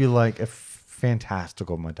expect it to be like a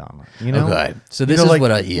fantastical Madonna. You know? Okay, so this is like,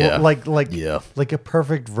 what like a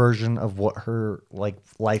perfect version of what her like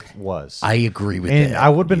life was. I agree with and that. I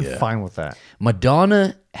would have been fine with that.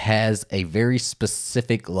 Madonna has a very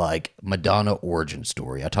specific like Madonna origin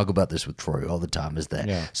story. I talk about this with Troy all the time. Is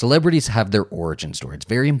that celebrities have their origin story? It's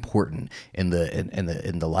very important in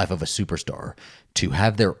the life of a superstar to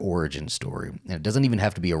have their origin story, and it doesn't even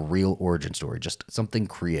have to be a real origin story, just something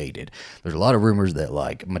created. There's a lot of rumors that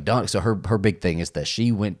like Madonna. So her big thing is that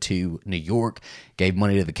she went to New York, gave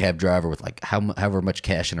money to the cab driver with like however much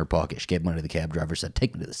cash in her pocket. She gave money to the cab driver, said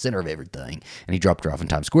take me to the center of everything, and he dropped her off in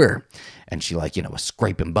Times Square. And she like was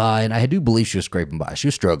scraping by, and I do believe she was scraping by. She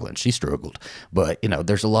was struggling. She struggled, but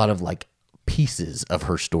there's a lot of like pieces of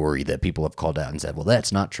her story that people have called out and said, well,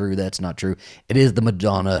 that's not true. That's not true. It is the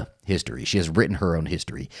Madonna history. She has written her own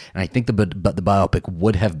history. And I think the biopic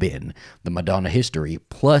would have been the Madonna history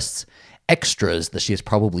plus extras that she has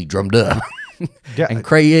probably drummed up and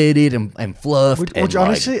created and fluffed. Which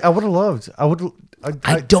honestly, I would have loved. I would know.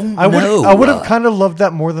 I would have kind of loved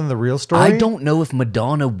that more than the real story. I don't know if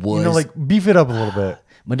Madonna was... like beef it up a little bit.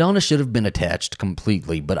 Madonna should have been attached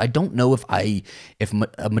completely, but I don't know if a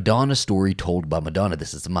Madonna story told by Madonna,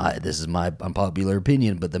 this is my unpopular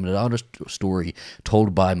opinion, but the Madonna story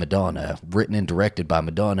told by Madonna, written and directed by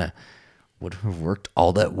Madonna, would have worked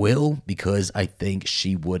all that well, because I think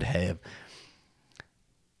she would have.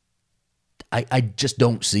 I just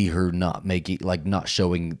don't see her not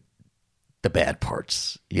showing the bad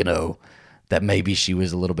parts, that maybe she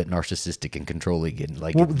was a little bit narcissistic and controlling and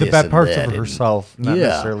like the bad parts of herself, not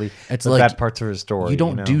necessarily it's the like, bad parts of her story. You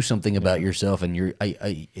don't do something about yourself, and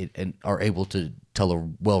and are able to tell a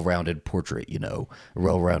well-rounded portrait, a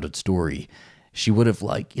well-rounded story. She would have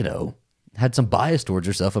had some bias towards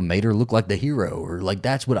herself and made her look like the hero, or like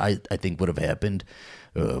that's what I think would have happened.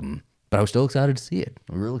 But I was still excited to see it.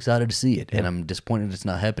 I'm real excited to see it. And I'm disappointed it's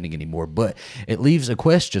not happening anymore. But it leaves a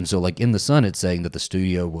question. So, like, in The Sun, it's saying that the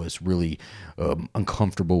studio was really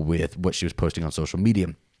uncomfortable with what she was posting on social media.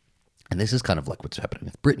 And this is kind of like what's happening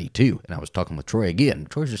with Britney, too. And I was talking with Troy again.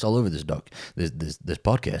 Troy's just all over this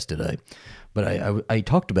podcast today. But I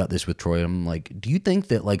talked about this with Troy, and I'm like, do you think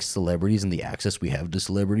that, like, celebrities and the access we have to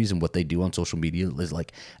celebrities and what they do on social media is,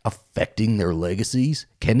 like, affecting their legacies?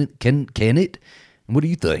 Can it? And what do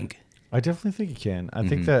you think? I definitely think it can. I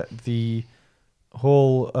think that the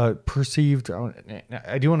whole perceived,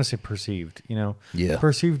 I do want to say perceived,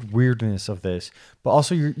 perceived weirdness of this, but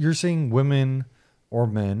also you're seeing women or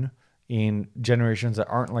men in generations that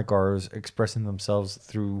aren't like ours expressing themselves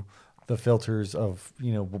through the filters of,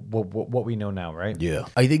 what we know now, right? Yeah.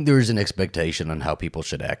 I think there is an expectation on how people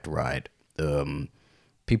should act, right?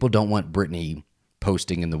 People don't want Britney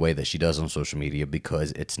posting in the way that she does on social media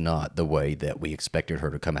because it's not the way that we expected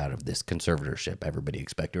her to come out of this conservatorship. Everybody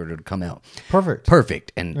expected her to come out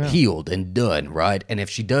perfect and healed and done, right? And if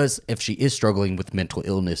she is struggling with mental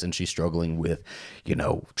illness and she's struggling with,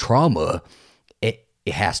 trauma,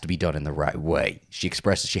 it has to be done in the right way. She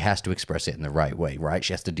has to express it in the right way, right?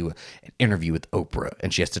 She has to do an interview with Oprah,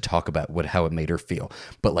 and she has to talk about how it made her feel.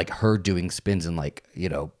 But like her doing spins and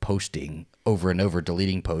posting over and over,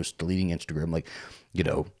 deleting posts, deleting Instagram,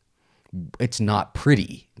 it's not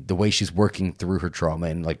pretty. The way she's working through her trauma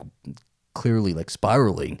and clearly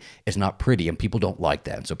spiraling is not pretty, and people don't like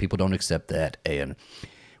that. And so people don't accept that. And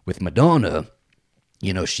with Madonna,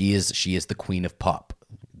 she is the queen of pop,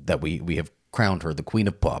 that we have crowned her the queen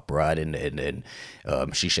of pop, right? And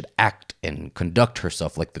she should act and conduct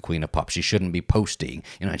herself like the queen of pop. She shouldn't be posting,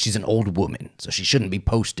 and she's an old woman, so she shouldn't be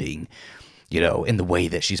posting, in the way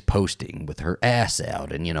that she's posting with her ass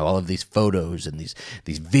out, and all of these photos and these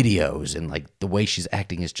videos, and like the way she's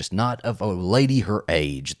acting is just not of a lady her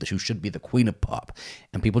age who should be the queen of pop,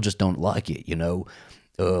 and people just don't like it. And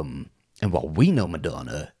while we know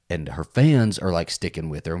Madonna and her fans are like sticking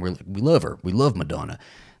with her, and we love her, we love Madonna.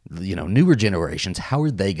 Newer generations, how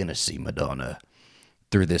are they going to see Madonna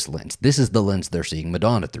through this lens? This is the lens they're seeing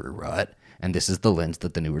Madonna through, right? And this is the lens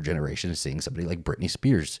that the newer generation is seeing somebody like Britney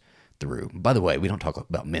Spears through. By the way, we don't talk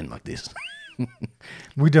about men like this.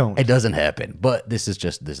 We don't. It doesn't happen. But this is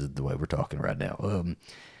the way we're talking right now.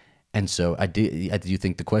 And so I do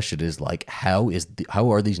think the question is like, how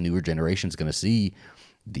are these newer generations going to see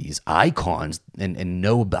these icons and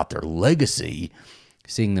know about their legacy,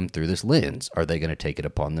 seeing them through this lens? Are they going to take it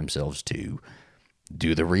upon themselves to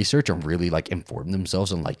do the research and really like inform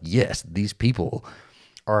themselves and like, yes, these people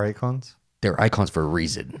are icons? They're icons for a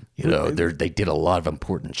reason. They did a lot of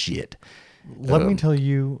important shit. Let me tell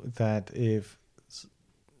you that if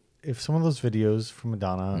some of those videos from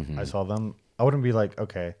Madonna, I saw them, I wouldn't be like,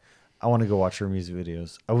 okay, I want to go watch her music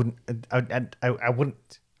videos. I wouldn't. I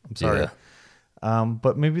wouldn't. I'm sorry. Yeah.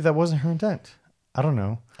 But maybe that wasn't her intent. I don't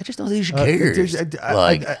know. I just don't think she cares.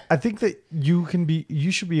 I think that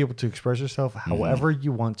you should be able to express yourself however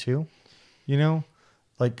you want to,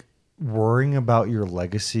 like worrying about your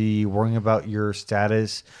legacy, worrying about your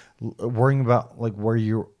status, worrying about like where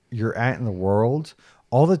you're at in the world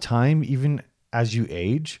all the time, even as you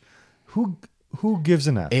age. Who gives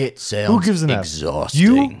an F? It sounds who gives an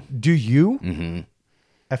exhausting. You? Mm-hmm.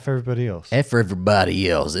 F everybody else. F everybody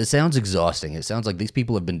else. It sounds exhausting. It sounds like these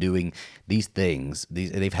people have been doing these things.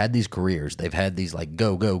 They've had these careers. They've had these like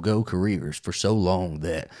go careers for so long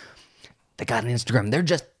that they got an Instagram. They're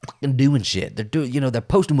just fucking doing shit. They're doing, they're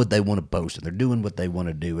posting what they want to post, and they're doing what they want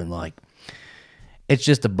to do, and like, it's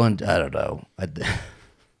just a bunch. I don't know.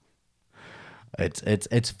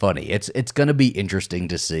 It's funny. It's gonna be interesting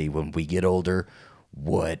to see when we get older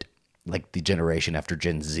what like the generation after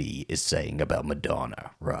Gen Z is saying about Madonna,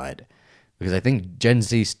 right? Because I think Gen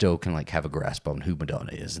Z still can like have a grasp on who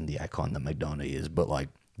Madonna is and the icon that Madonna is, but like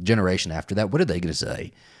generation after that, what are they gonna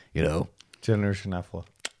say? Generation Alpha.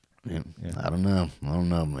 Yeah. I don't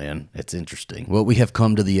know, man. It's interesting. Well, we have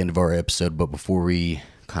come to the end of our episode, but before we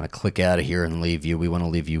kind of click out of here and leave you, we want to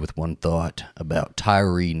leave you with one thought about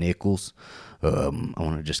Tyre Nichols. I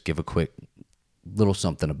want to just give a quick little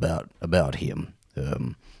something about him.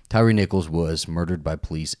 Tyre Nichols was murdered by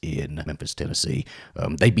police in Memphis, Tennessee.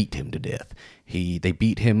 They beat him to death. They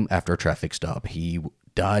beat him after a traffic stop. He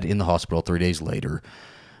died in the hospital 3 days later.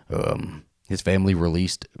 His family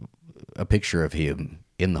released a picture of him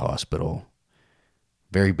in the hospital,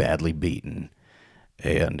 very badly beaten,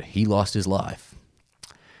 and he lost his life.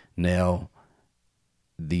 Now,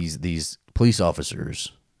 these police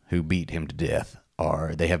officers who beat him to death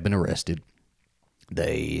they have been arrested.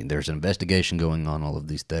 There's an investigation going on, all of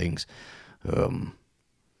these things, and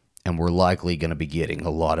we're likely going to be getting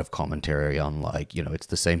a lot of commentary on like, it's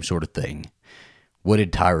the same sort of thing. What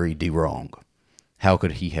did Tyre do wrong? How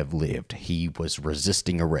could he have lived? He was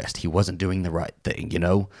resisting arrest. He wasn't doing the right thing,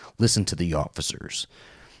 Listen to the officers.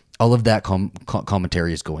 All of that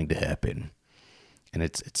commentary is going to happen. And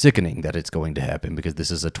it's sickening that it's going to happen because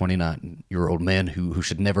this is a 29-year-old man who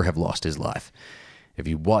should never have lost his life. If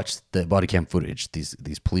you watch the body cam footage,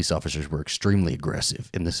 these police officers were extremely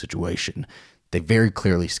aggressive in this situation. They very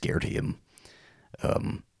clearly scared him.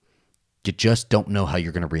 You just don't know how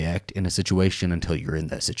you're going to react in a situation until you're in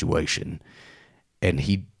that situation.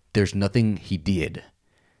 And there's nothing he did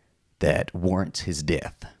that warrants his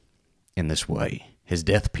death in this way. His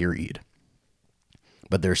death, period.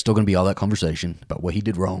 But there's still going to be all that conversation about what he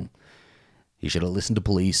did wrong. He should have listened to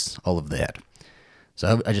police, all of that.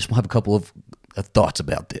 So I just have a couple of thoughts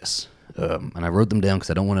about this. And I wrote them down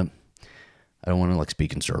because I don't want to like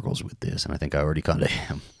speak in circles with this. And I think I already kind of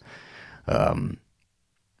am.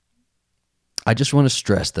 I just want to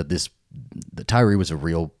stress that that Tyre was a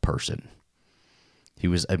real person. He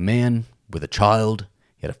was a man with a child.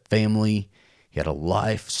 He had a family. He had a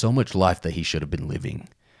life, so much life that he should have been living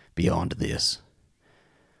beyond this.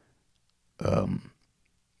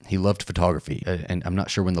 He loved photography, and I'm not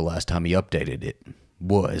sure when the last time he updated it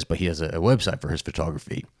was, but he has a website for his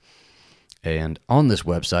photography. And on this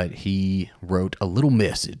website, he wrote a little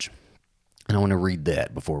message, and I want to read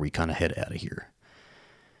that before we kind of head out of here.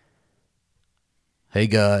 Hey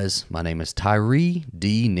guys, my name is Tyre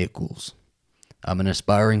D. Nichols. I'm an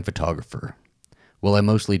aspiring photographer. Well, I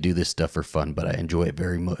mostly do this stuff for fun, but I enjoy it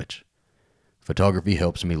very much. Photography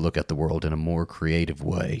helps me look at the world in a more creative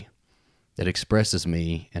way. It expresses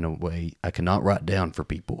me in a way I cannot write down for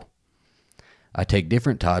people. I take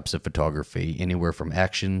different types of photography, anywhere from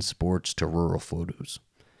action, sports, to rural photos,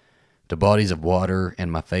 to bodies of water,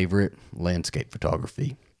 and my favorite, landscape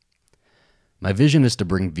photography. My vision is to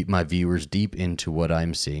bring my viewers deep into what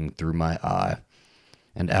I'm seeing through my eye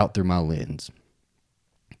and out through my lens.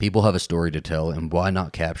 People have a story to tell, and why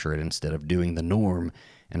not capture it instead of doing the norm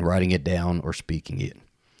and writing it down or speaking it?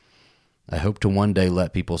 I hope to one day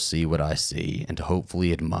let people see what I see and to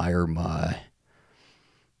hopefully admire my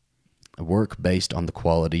work based on the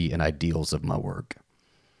quality and ideals of my work.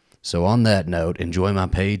 So on that note, enjoy my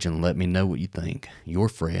page and let me know what you think. Your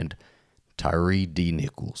friend, Tyree D.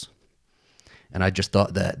 Nichols. And I just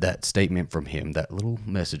thought that statement from him, that little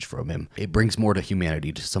message from him, it brings more to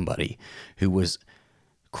humanity to somebody who was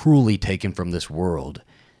cruelly taken from this world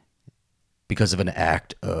because of an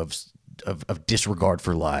act of disregard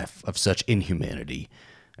for life, of such inhumanity,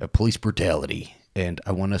 of police brutality. And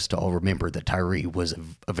I want us to all remember that Tyree was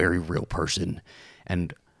a very real person,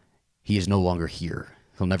 and he is no longer here.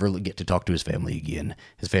 He'll never get to talk to his family again.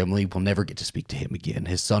 His family will never get to speak to him again.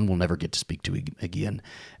 His son will never get to speak to him again.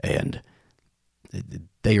 And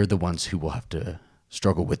they are the ones who will have to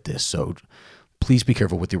struggle with this. So please be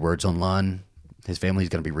careful with your words online. His family is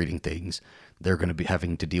going to be reading things. They're going to be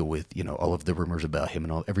having to deal with, all of the rumors about him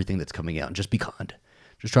and everything that's coming out. And just be kind.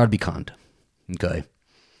 Just try to be kind. Okay?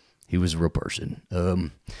 He was a real person.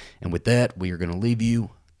 And with that, we are going to leave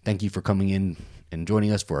you. Thank you for coming in and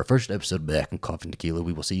joining us for our first episode back on Coffee and Tequila.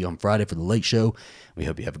 We will see you on Friday for the late show. We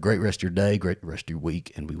hope you have a great rest of your day, great rest of your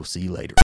week, and we will see you later.